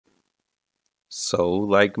So,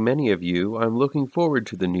 like many of you, I'm looking forward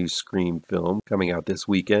to the new Scream film coming out this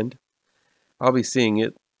weekend. I'll be seeing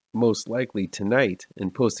it most likely tonight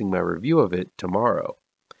and posting my review of it tomorrow.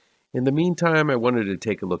 In the meantime, I wanted to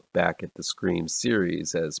take a look back at the Scream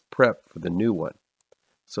series as prep for the new one.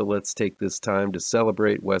 So let's take this time to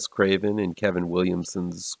celebrate Wes Craven and Kevin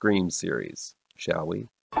Williamson's Scream series, shall we?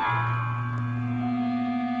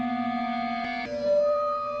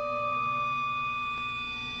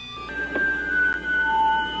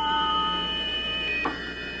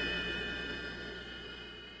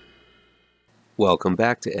 Welcome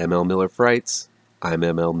back to ML Miller Frights. I'm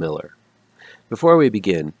ML Miller. Before we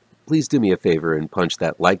begin, please do me a favor and punch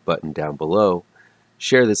that like button down below.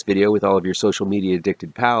 Share this video with all of your social media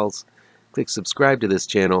addicted pals. Click subscribe to this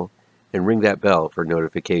channel and ring that bell for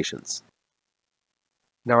notifications.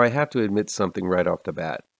 Now I have to admit something right off the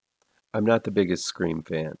bat. I'm not the biggest Scream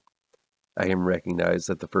fan. I am recognized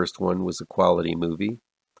that the first one was a quality movie.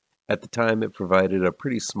 At the time, it provided a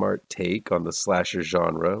pretty smart take on the slasher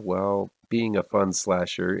genre while being a fun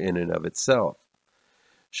slasher in and of itself.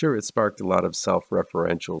 Sure, it sparked a lot of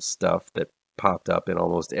self-referential stuff that popped up in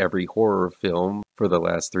almost every horror film for the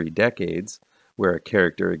last 3 decades, where a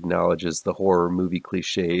character acknowledges the horror movie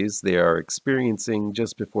cliches they are experiencing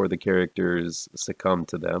just before the characters succumb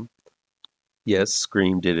to them. Yes,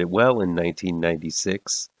 Scream did it well in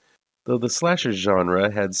 1996, though the slasher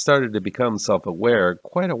genre had started to become self-aware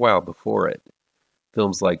quite a while before it.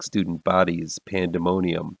 Films like Student Bodies,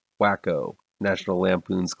 Pandemonium, Wacko, National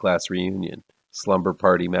Lampoon's Class Reunion, Slumber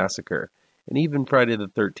Party Massacre, and even Friday the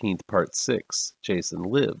 13th Part 6, Jason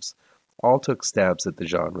Lives, all took stabs at the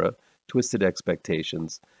genre, twisted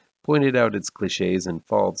expectations, pointed out its cliches and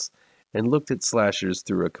faults, and looked at slashers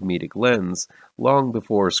through a comedic lens long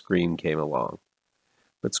before Scream came along.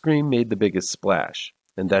 But Scream made the biggest splash,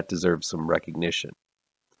 and that deserves some recognition.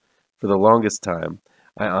 For the longest time,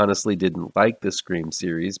 I honestly didn't like the Scream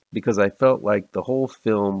series because I felt like the whole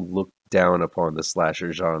film looked down upon the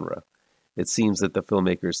slasher genre. It seems that the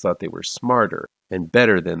filmmakers thought they were smarter and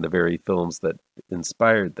better than the very films that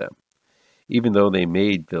inspired them, even though they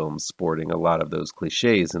made films sporting a lot of those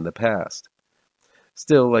cliches in the past.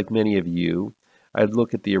 Still, like many of you, I'd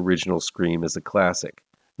look at the original Scream as a classic,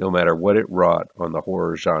 no matter what it wrought on the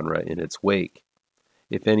horror genre in its wake.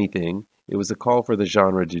 If anything, it was a call for the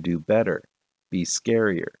genre to do better, be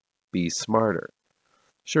scarier, be smarter.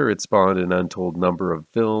 Sure, it spawned an untold number of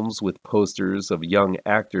films with posters of young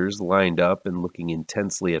actors lined up and looking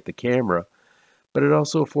intensely at the camera, but it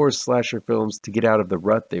also forced slasher films to get out of the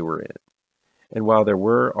rut they were in. And while there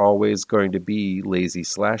were always going to be lazy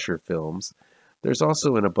slasher films, there's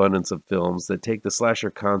also an abundance of films that take the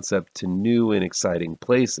slasher concept to new and exciting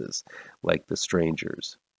places, like The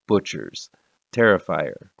Strangers, Butchers,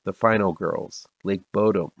 Terrifier, The Final Girls, Lake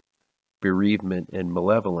Bodom, Bereavement and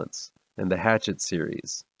Malevolence, and the Hatchet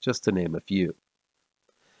series, just to name a few.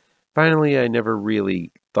 Finally, I never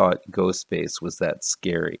really thought Ghostface was that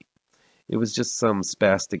scary. It was just some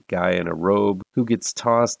spastic guy in a robe who gets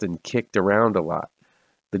tossed and kicked around a lot.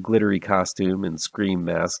 The glittery costume and Scream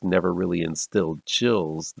mask never really instilled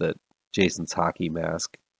chills that Jason's hockey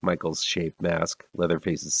mask, Michael's shape mask,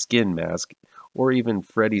 Leatherface's skin mask, or even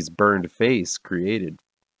Freddy's burned face created.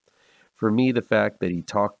 For me, the fact that he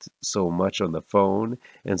talked so much on the phone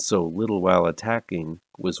and so little while attacking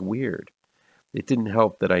was weird. It didn't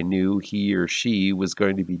help that I knew he or she was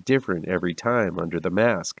going to be different every time under the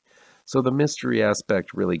mask, so the mystery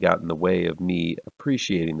aspect really got in the way of me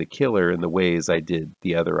appreciating the killer in the ways I did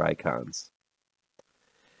the other icons.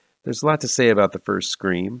 There's a lot to say about the first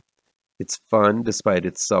Scream. It's fun despite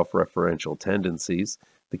its self-referential tendencies.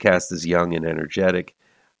 The cast is young and energetic.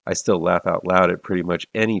 I still laugh out loud at pretty much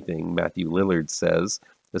anything Matthew Lillard says,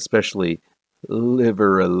 especially, "Live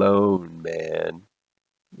her alone, man.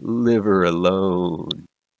 Live her alone."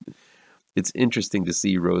 It's interesting to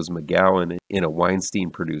see Rose McGowan in a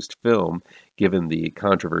Weinstein-produced film, given the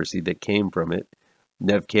controversy that came from it.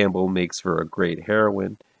 Neve Campbell makes for a great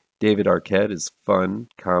heroine. David Arquette is fun,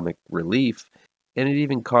 comic relief, and it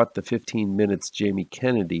even caught the 15 minutes Jamie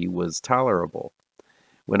Kennedy was tolerable.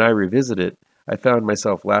 When I revisit it, I found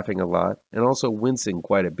myself laughing a lot and also wincing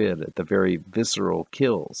quite a bit at the very visceral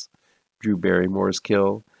kills. Drew Barrymore's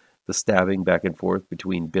kill, the stabbing back and forth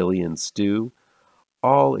between Billy and Stu,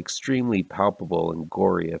 all extremely palpable and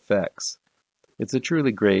gory effects. It's a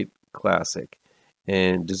truly great classic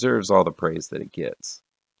and deserves all the praise that it gets.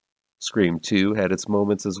 Scream 2 had its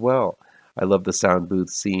moments as well. I love the sound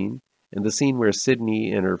booth scene and the scene where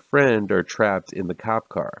Sydney and her friend are trapped in the cop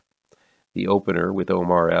car. The opener with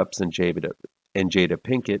Omar Epps and Jada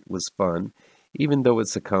Pinkett was fun, even though it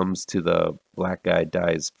succumbs to the black guy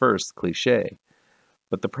dies first cliché.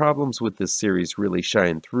 But the problems with this series really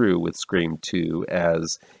shine through with Scream 2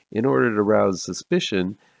 as, in order to rouse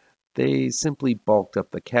suspicion, they simply bulked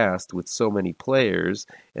up the cast with so many players,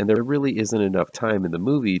 and there really isn't enough time in the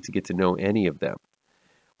movie to get to know any of them.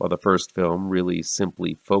 While the first film really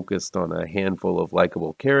simply focused on a handful of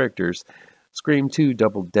likable characters, Scream 2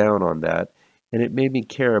 doubled down on that, and it made me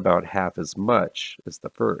care about half as much as the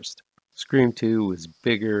first. Scream 2 was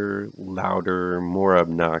bigger, louder, more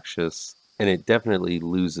obnoxious, and it definitely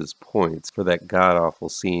loses points for that god-awful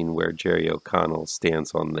scene where Jerry O'Connell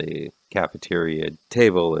stands on the cafeteria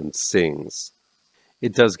table and sings.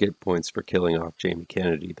 It does get points for killing off Jamie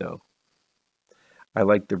Kennedy, though. I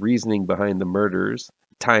like the reasoning behind the murders,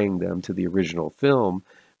 tying them to the original film,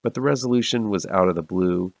 but the resolution was out of the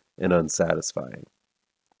blue and unsatisfying.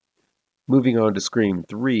 Moving on to Scream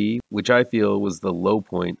 3, which I feel was the low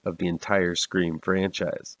point of the entire Scream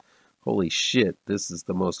franchise. Holy shit, this is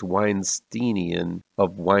the most Weinsteinian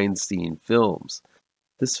of Weinstein films.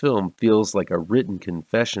 This film feels like a written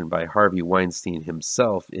confession by Harvey Weinstein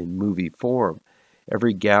himself in movie form.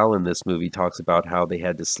 Every gal in this movie talks about how they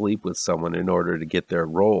had to sleep with someone in order to get their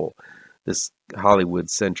role. This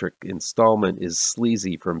Hollywood-centric installment is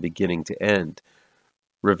sleazy from beginning to end.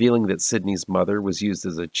 Revealing that Sidney's mother was used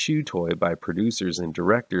as a chew toy by producers and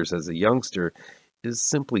directors as a youngster is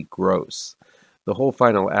simply gross. The whole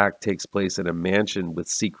final act takes place in a mansion with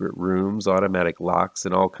secret rooms, automatic locks,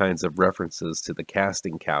 and all kinds of references to the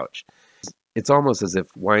casting couch. It's almost as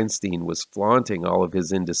if Weinstein was flaunting all of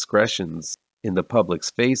his indiscretions in the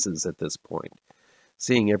public's faces at this point.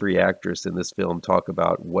 Seeing every actress in this film talk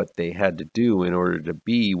about what they had to do in order to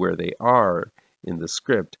be where they are in the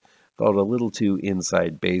script felt a little too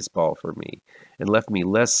inside baseball for me, and left me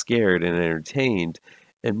less scared and entertained,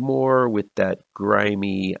 and more with that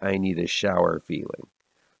grimy, I need a shower feeling.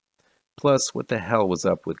 Plus, what the hell was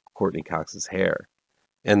up with Courtney Cox's hair?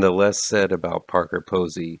 And the less said about Parker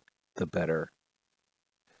Posey, the better.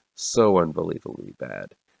 So unbelievably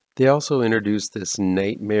bad. They also introduced this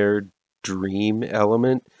nightmare dream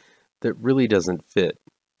element that really doesn't fit,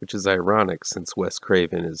 which is ironic since Wes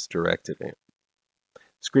Craven is directing it.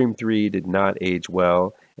 Scream 3 did not age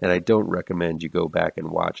well, and I don't recommend you go back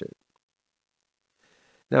and watch it.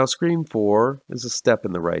 Now, Scream 4 is a step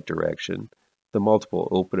in the right direction. The multiple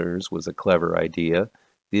openers was a clever idea.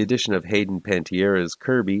 The addition of Hayden Panettiere as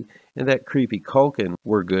Kirby and that creepy Culkin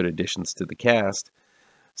were good additions to the cast.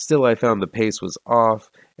 Still, I found the pace was off,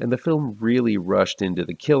 and the film really rushed into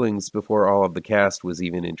the killings before all of the cast was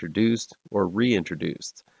even introduced or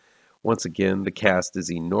reintroduced. Once again, the cast is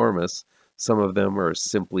enormous. Some of them are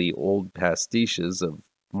simply old pastiches of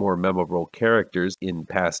more memorable characters in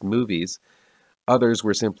past movies. Others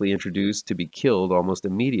were simply introduced to be killed almost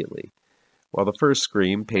immediately. While the first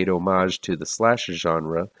Scream paid homage to the slasher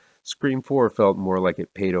genre, Scream 4 felt more like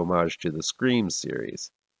it paid homage to the Scream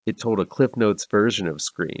series. It told a Cliff Notes version of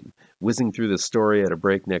Scream, whizzing through the story at a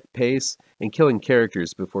breakneck pace and killing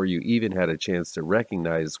characters before you even had a chance to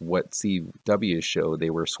recognize what CW show they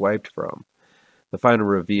were swiped from. The final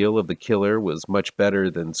reveal of the killer was much better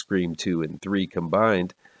than Scream 2 and 3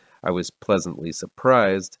 combined. I was pleasantly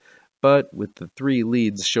surprised, but with the three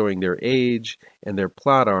leads showing their age and their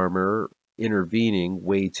plot armor intervening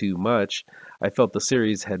way too much, I felt the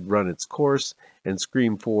series had run its course, and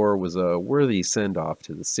Scream 4 was a worthy send-off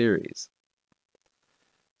to the series.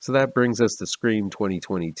 So that brings us to Scream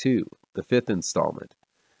 2022, the fifth installment.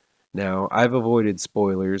 Now, I've avoided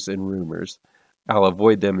spoilers and rumors. I'll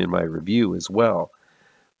avoid them in my review as well,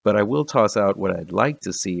 but I will toss out what I'd like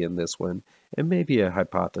to see in this one, and maybe a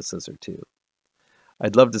hypothesis or two.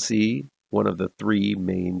 I'd love to see one of the three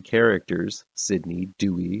main characters, Sidney,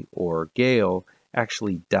 Dewey, or Gale,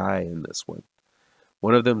 actually die in this one.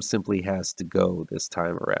 One of them simply has to go this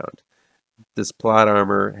time around. This plot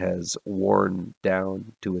armor has worn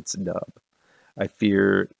down to its nub. I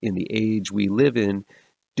fear in the age we live in,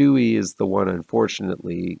 Dewey is the one,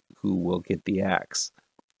 unfortunately, who will get the axe,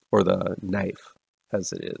 or the knife,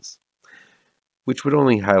 as it is, which would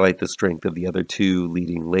only highlight the strength of the other two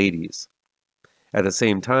leading ladies. At the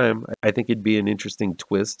same time, I think it'd be an interesting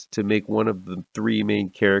twist to make one of the three main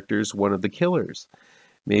characters one of the killers.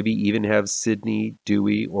 Maybe even have Sidney,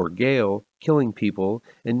 Dewey, or Gale killing people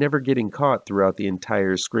and never getting caught throughout the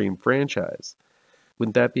entire Scream franchise.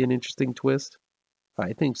 Wouldn't that be an interesting twist?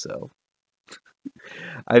 I think so.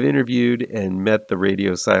 I've interviewed and met the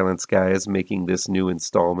Radio Silence guys making this new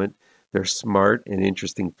installment. They're smart and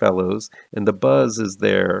interesting fellows, and the buzz is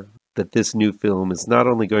there that this new film is not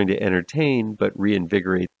only going to entertain, but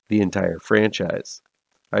reinvigorate the entire franchise.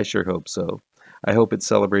 I sure hope so. I hope it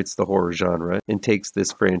celebrates the horror genre and takes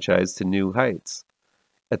this franchise to new heights.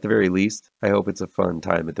 At the very least, I hope it's a fun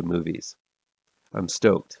time at the movies. I'm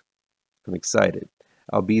stoked. I'm excited.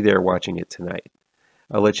 I'll be there watching it tonight.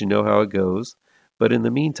 I'll let you know how it goes, but in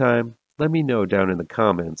the meantime, let me know down in the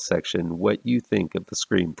comments section what you think of the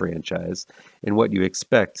Scream franchise and what you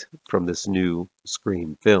expect from this new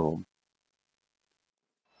Scream film.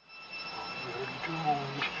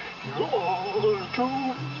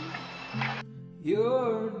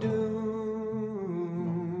 You're doomed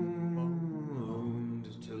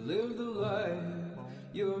to live the life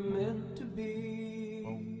you're meant to be,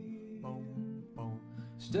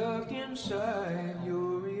 stuck inside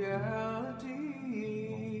your reality.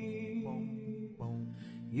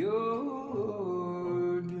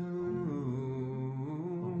 You're doomed.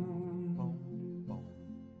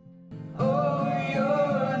 Oh,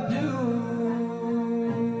 you're doomed.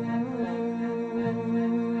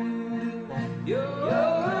 You're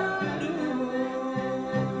doomed.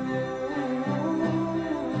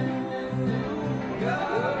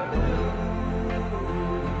 God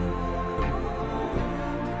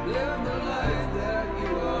live the life that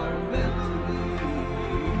you are meant to be.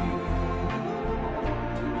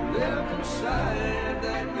 Live inside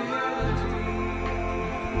that reality.